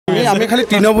আমি খালি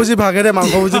তৃণভোজী ভাগেৰে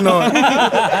মাংসভোজী নহয়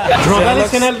ৰগালি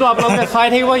চেনেলটো আপোনালোকে চাই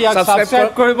থাকিব ইয়াক সাবস্ক্ৰাইব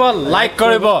কৰিব লাইক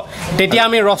কৰিব তেতিয়া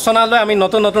আমি ৰচনা লৈ আমি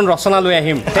নতুন নতুন ৰচনা লৈ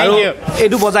আহিম আৰু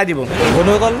এইটো বজাই দিব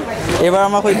বন্ধুসকল এইবাৰ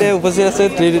আমাৰ সৈতে উপস্থিত আছে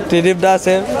ত্ৰিদীপ দা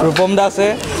আছে ৰূপম দা আছে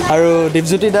আৰু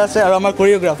দীপজ্যোতি দা আছে আৰু আমাৰ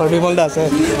কোৰিঅ'গ্ৰাফাৰ বিমল দা আছে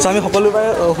চ' আমি সকলোবাৰে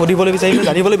সুধিবলৈ বিচাৰিম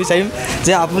জানিবলৈ বিচাৰিম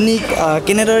যে আপুনি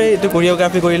কেনেদৰে এইটো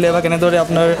কোৰিঅ'গ্ৰাফি কৰিলে বা কেনেদৰে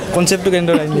আপোনাৰ কনচেপ্টটো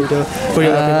কেনেদৰে আনিলে এইটো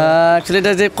কোৰিঅ'গ্ৰাফি একচুৱেলি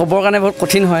এটা যে ক'বৰ কাৰণে বহুত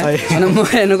কঠিন হয় মানে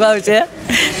মই এনেকুৱা হৈছে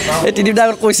এই ত্ৰিদীপ দা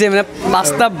কৈছে মানে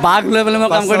 5টা বাঘ লৈ পেলাই মই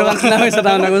কাম কৰি থকা নিচিনা হৈছে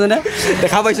তাৰমানে বুজিছেনে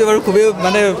দেখা পাইছোঁ বাৰু খুবেই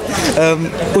মানে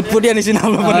উৎপতীয়া নিচিনা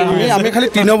আমি খালি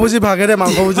তৃণভোজী ভাগেৰে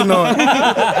মাংসভোজী নহয়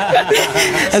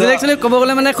একচুৱেলি ক'ব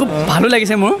গ'লে মানে খুব ভালো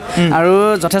লাগিছে মোৰ আৰু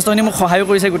যথেষ্টখিনি মোক সহায়ো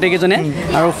কৰিছে গোটেইকেইজনে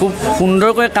আৰু খুব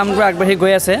সুন্দৰকৈ কামটো আগবাঢ়ি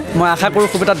গৈ আছে মই আশা কৰোঁ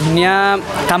খুব এটা ধুনীয়া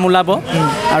কাম ওলাব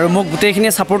আৰু মোক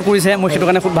গোটেইখিনিয়ে ছাপোৰ্ট কৰিছে মোৰ সেইটো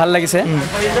কাৰণে খুব ভাল লাগিছে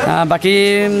বাকী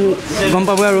গম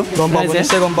পাব আৰু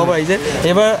নিশ্চয় গম পাব আহিছে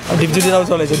এইবাৰ দীপজ্যোতি দাও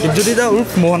চলাইছে দীপজ্যোতি দা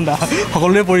উৰ্ফ মোহন দা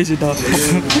সকলোৱে পৰিচিত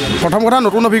প্ৰথম কথা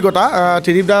নতুন অভিজ্ঞতা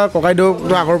ত্ৰিদীপ দা ককাইদেউক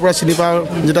আগৰ পৰা চিনি পাওঁ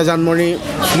যেতিয়া জানমণি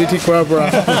চুলি ঠিক কৰাৰ পৰা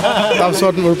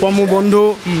তাৰপিছত ৰূপম মোৰ বন্ধু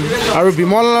আৰু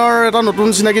বিমলৰ এটা নতুন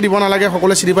চিনাকি দিব নালাগে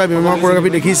সকলোৱে চিনি পায় বিমলৰ কোৰিঅ'গ্ৰাফি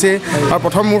দেখিছে আৰু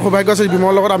প্ৰথম মোৰ সৌভাগ্য আছিল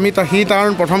বিমলৰ লগত আমি সি তাৰ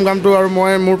প্ৰথম গানটো আৰু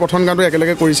মই মোৰ প্ৰথম গানটো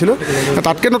একেলগে কৰিছিলোঁ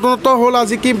তাতকৈ নতুনত্ব হ'ল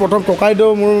আজি কি প্ৰথম ককাইদেউ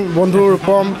মোৰ বন্ধু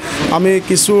ৰূপম আমি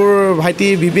কিশোৰ ভাইটি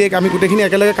বিবেক আমি গোটেইখিনি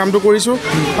একেলগে কামটো কৰিছোঁ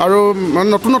আৰু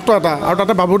নতুনত্ব এটা আৰু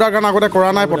তাতে বাবুদাৰ গান আগতে কৰা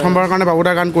নাই প্ৰথমবাৰৰ কাৰণে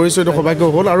বাবুদাৰ গান কৰিছোঁ এইটো সৌভাগ্য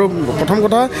হ'ল আৰু প্ৰথম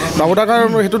কথা বাবুদাৰ গান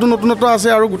সেইটোতো নতুনত্ব আছে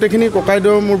আৰু গোটেইখিনি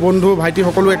ককাইদেউ মোৰ বন্ধু ভাইটি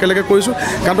সকলো একেলগে কৰিছোঁ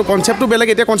গানটো কনচেপ্টটো বেলেগ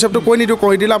এতিয়া কনচেপ্টটো কৈ নিদিওঁ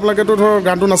কৈ দিলে আপোনালোকেতো ধৰ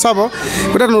গানটো নাচাব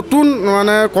গতিকে নতুন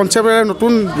মানে কনচেপ্টেৰে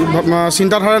নতুন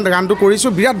চিন্তাধাৰাৰে গানটো কৰিছোঁ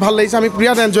বিৰাট ভাল লাগিছে আমি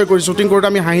বিৰাট এনজয় কৰিছোঁ শ্বুটিং কৰোঁতে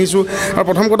আমি হাঁহিছোঁ আৰু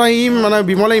প্ৰথম কথা মানে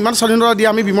বিমলে ইমান স্বাধীনতা দিয়ে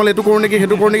আমি বিমল এইটো কৰোঁ নেকি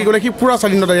সেইটো কৰোঁ নেকি ক'লে সি পূৰা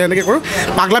স্বাধীনতা দিয়ে এনেকৈ কৰোঁ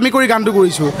পাগলামি কৰি গানটো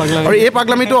কৰিছোঁ আৰু এই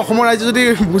পাগলামিটো অসমৰ ৰাইজে যদি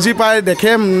বুজি পায়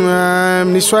দেখে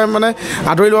নিশ্চয় মানে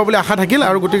আদৰি লোৱা বুলি আশা থাকিল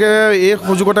আৰু গতিকে এই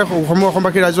সুযোগতে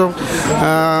অসমবাসী ৰাইজক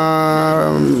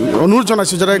অনুৰোধ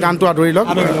জনাইছোঁ যাতে গানটো আদৰি লওক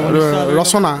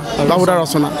ৰচনা বাবুদাৰ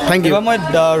ৰচনা থেংক ইউ মই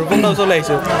ৰূপম দা ওচৰলৈ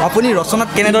আহিছোঁ আপুনি ৰচনাত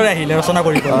কেনেদৰে আহিলে ৰচনা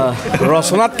কৰিব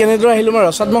ৰচনাত কেনেদৰে আহিলোঁ মই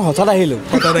ৰচনাত মই হঠাৎ আহিলোঁ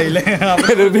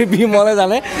বিমলে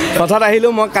জানে হঠাৎ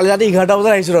আহিলোঁ মই কালি ৰাতি 11টা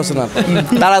বজাত আহিছোঁ ৰচনাত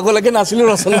তাৰ আগলৈকে নাছিলোঁ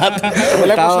ৰচনাত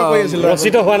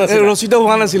ৰচিত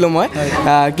হোৱা নাছিলোঁ মই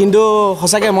কিন্তু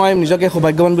সঁচাকৈ মই নিজকে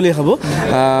সৌভাগ্যৱান বুলি ভাবোঁ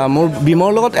মোৰ বিমৰ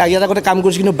লগত ইয়াত আগতে কাম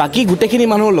কৰিছোঁ কিন্তু বাকী গোটেইখিনি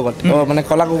মানুহৰ লগত মানে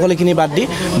কলা কৌশলীখিনি বাদ দি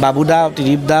বাবুদা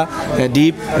ত্ৰিদীপ দা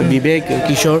দীপ বিবেক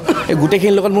কিশোৰ এই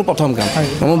গোটেইখিনিৰ লগত মোৰ প্ৰথম কাম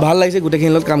মোৰ ভাল লাগিছে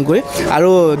গোটেইখিনিৰ লগত কাম কৰি আৰু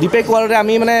দীপে কোৱাৰতে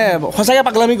আমি মানে সঁচাকৈ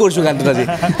পাগলামি কৰিছোঁ গানটোত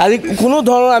আজি কোনো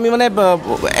ধৰণৰ আমি মানে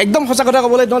একদম সঁচা কথা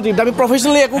ক'বলৈ ধৰক আমি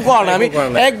প্ৰফেচনেলি একো কৰা নাই আমি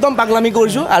একদম পাগলামি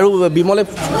কৰিছোঁ আৰু বিমলে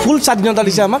ফুল স্বাধীনতা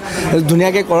দিছে আমাক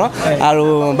ধুনীয়াকৈ কৰক আৰু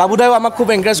বাবুদায়ো আমাক খুব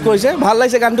এনকাৰেজ কৰিছে ভাল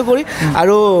লাগিছে গানটো কৰি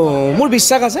আৰু মোৰ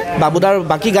বিশ্বাস আছে বাবুদাৰ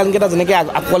বাকী গানকেইটা যেনেকৈ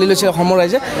আঁকোৱালি লৈছে অসমৰ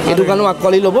ৰাইজে এইটো গানো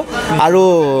আঁকোৱালি ল'ব আৰু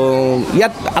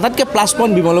ইয়াত আটাইতকৈ প্লাছ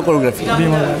পইণ্ট বিমলৰ কোৰিঅ'গ্ৰাফি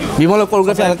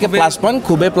আটাইতকৈ প্লাছ পইণ্ট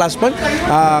খুবেই প্লাছ পইণ্ট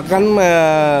কাৰণ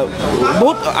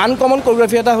বহুত আনকমন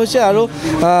কোৰিঅ'গ্ৰাফি এটা হৈছে আৰু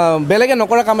বেলেগে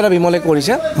নকৰা কাম এটা বিমলে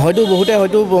কৰিছে হয়তো বহুতে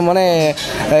হয়তো মানে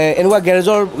এনেকুৱা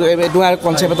গেৰেজৰ এনেকুৱা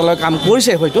কনচেপ্ট এটালৈ কাম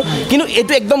কৰিছে হয়তো কিন্তু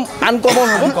এইটো একদম আনকমন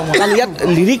হ'ব কাৰণ ইয়াত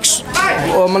লিৰিক্স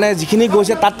মানে যিখিনি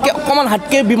গৈছে তাতকৈ অকণমান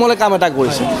হাতকৈ বিমলে কাম এটা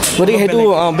কৰিছে গতিকে সেইটো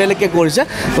বেলেগকৈ কৰিছে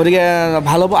গতিকে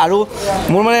ভাল হ'ব আৰু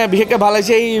মোৰ মানে বিশেষকৈ ভাল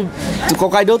লাগিছে এই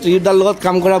ককাইদেউ ত্ৰিদীপদাৰ লগত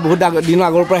কাম কৰা বহুত দিনৰ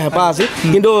আগৰ পৰা হেঁপাহ আছিল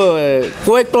কিন্তু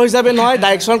কো এক্টৰ হিচাপে নহয়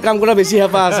ডাইৰেকশ্যনত কাম কৰা বেছি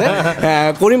হেঁপাহ আছে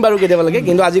কৰিম বাৰু কেতিয়াবালৈকে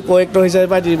কিন্তু আজি কো এক্টৰ হিচাপে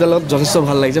পাই ত্ৰিদীপদাৰ লগত যথেষ্ট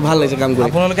ভাল লাগিছে কাম কৰি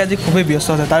আপোনালোকে আজি খুবেই ব্যস্ত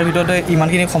আছে তাৰ ভিতৰতে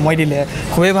ইমানখিনি সময় দিলে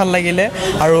খুবেই ভাল লাগিলে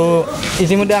আৰু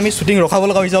ইতিমধ্যে আমি শ্বুটিং ৰখাব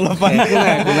লগা হৈছে অলপমান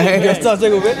ব্যস্ত আছে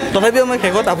খুবেই তথাপিও মই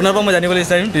শেষত আপোনাৰ পৰা মই জানিবলৈ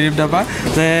বিচাৰিম ত্ৰিদীপদাৰ পৰা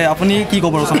যে আপুনি কি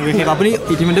ক'ব ৰচনা বিশেষ আপুনি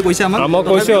ইতিমধ্যে কৈছে আমাক মই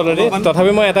কৈছোঁ অলৰেডি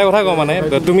তথাপি মই এটা কথা কওঁ মানে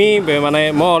তুমি মানে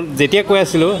মই যেতিয়া কৈ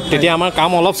আছিলোঁ তেতিয়া আমাৰ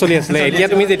কাম অলপ চলি আছিলে এতিয়া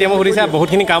তুমি যেতিয়া মই সুধিছা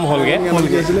বহুতখিনি কাম হ'লগৈ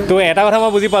তো এটা কথা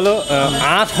মই বুজি পালোঁ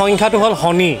 8 সংখ্যাটো হ'ল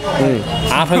শনি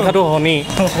 8 সংখ্যাটো শনি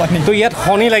তো ইয়াত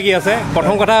শনি লাগি আছে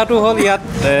প্ৰথম কথাটো হ'ল ইয়াত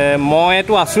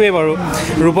মইতো আছোঁৱেই বাৰু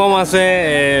ৰূপম আছে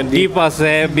দীপ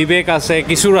আছে বিবেক আছে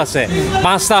কিশোৰ আছে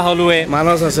 5টা হ'লোৱে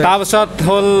মানস আছে তাৰপিছত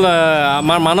হ'ল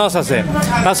আমাৰ মানস আছে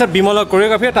তাৰপিছত বিমলৰ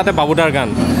কোৰিঅ'গ্ৰাফি তাতে বাবুদাৰ গান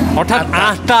অৰ্থাৎ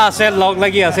 8টা আছে লগ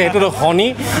লাগি আছে সেইটো শনি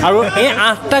আৰু এই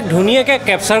 8টাক ধুনীয়াকৈ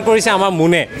কেপচাৰ কৰিছে আমাৰ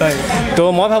মুনে তো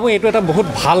মই ভাবোঁ এইটো এটা বহুত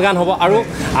ভাল গান হ'ব আৰু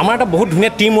আমাৰ এটা বহুত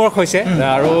ধুনীয়া টিম ৱৰ্ক হৈছে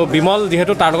আৰু বিমল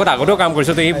যিহেতু তাৰ লগত আগতেও কাম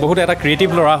কৰিছোঁ তো ই বহুত এটা ক্ৰিয়েটিভ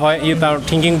ল'ৰা হয় ই তাৰ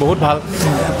থিংকিং বহুত ভাল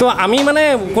তো আমি মানে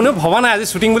কোনেও ভবা নাই আজি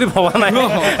শ্বুটিং বুলি ভবা নাই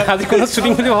আজি কোনো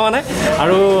শ্বুটিং বুলি ভবা নাই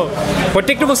আৰু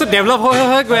প্ৰত্যেকটো বস্তু ডেভেলপ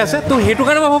হৈ গৈ আছে তো সেইটো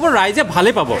কাৰণে মই ভাবোঁ ৰাইজে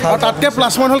ভালেই পাব আৰু তাতকৈ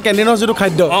প্লাছ পইণ্ট হ'ল কেণ্টিনৰ যিটো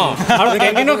খাদ্য আৰু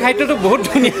কেণ্টিনৰ খাদ্যটো বহুত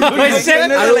ধুনীয়া হৈছে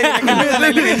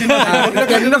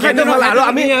আৰু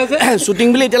আমি শ্বুটিং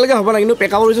বুলি এতিয়ালৈকে হ'ব নাই কিন্তু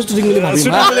পেকা কৰিছোঁ শ্বুটিং বুলি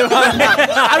ভাবিম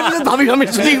আৰু পিছত ভাবি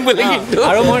শ্বুটিং বুলি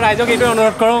আৰু মই ৰাইজক এইটো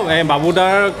অনুৰোধ কৰোঁ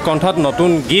বাবুদাৰ কণ্ঠত নতুন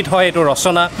গীত হয় এইটো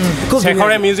ৰচনা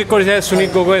শেখৰে মিউজিক কৰিছে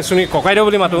সুনীত গগৈ সুনীত ককাইদেউ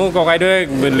বুলি মাতোঁ ককাইদেৱে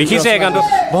লিখিছে এই গানটো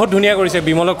বহুত ধুনীয়া কৰিছে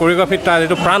বিমলৰ কৰিঅগ্ৰাফিত তাৰ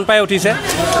এইটো প্ৰাণ পাই উঠিছে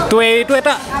তো এইটো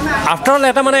এটা আফটাৰ অল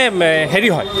এটা মানে হেৰি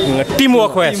হয় টিম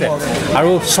ৱৰ্ক হৈ আছে আৰু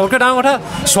চবতকৈ ডাঙৰ কথা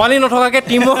ছোৱালী নথকাকৈ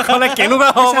টিম ৱৰ্ক হ'লে কেনেকুৱা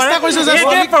হ'ব পাৰে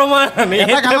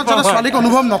ছোৱালীক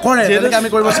অনুভৱ নকৰে আমি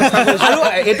কৰিব চেষ্টা কৰিছোঁ আৰু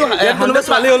এইটো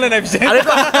ছোৱালী হ'লে নাই পিছে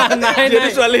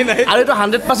ছোৱালী নাই আৰু এইটো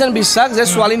 100% বিশ্বাস যে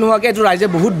ছোৱালী নোহোৱাকৈ এইটো ৰাইজে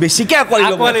বহুত বেছিকৈ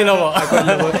আঁকোৱালি ল'ব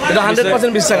এইটো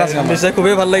 100% বিশ্বাস আছে নিশ্চয়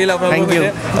খুবেই ভাল লাগিলে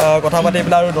আপোনালোকৰ কথা পাতি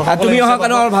পেলাই আৰু তুমি অহাৰ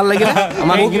কাৰণে আমাৰ ভাল লাগিলে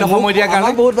আমাক এইখিনি সময় দিয়াৰ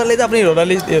কাৰণে বহুত ভাল লাগিছে আপুনি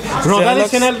ৰদালি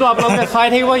চেনেলটো আপোনালোকে চাই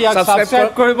থাকিব ইয়াক ছাবস্ক্ৰাইব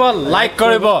কৰিব লাইক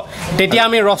কৰিব তেতিয়া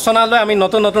আমি ৰচনা লৈ আমি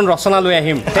নতুন নতুন ৰচনা লৈ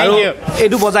আহিম আৰু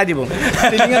এইটো বজাই দিব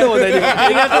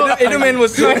এইটো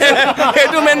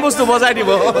মেইন বস্তু বজাই দিব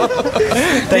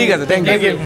ঠিক আছে থেংক ইউ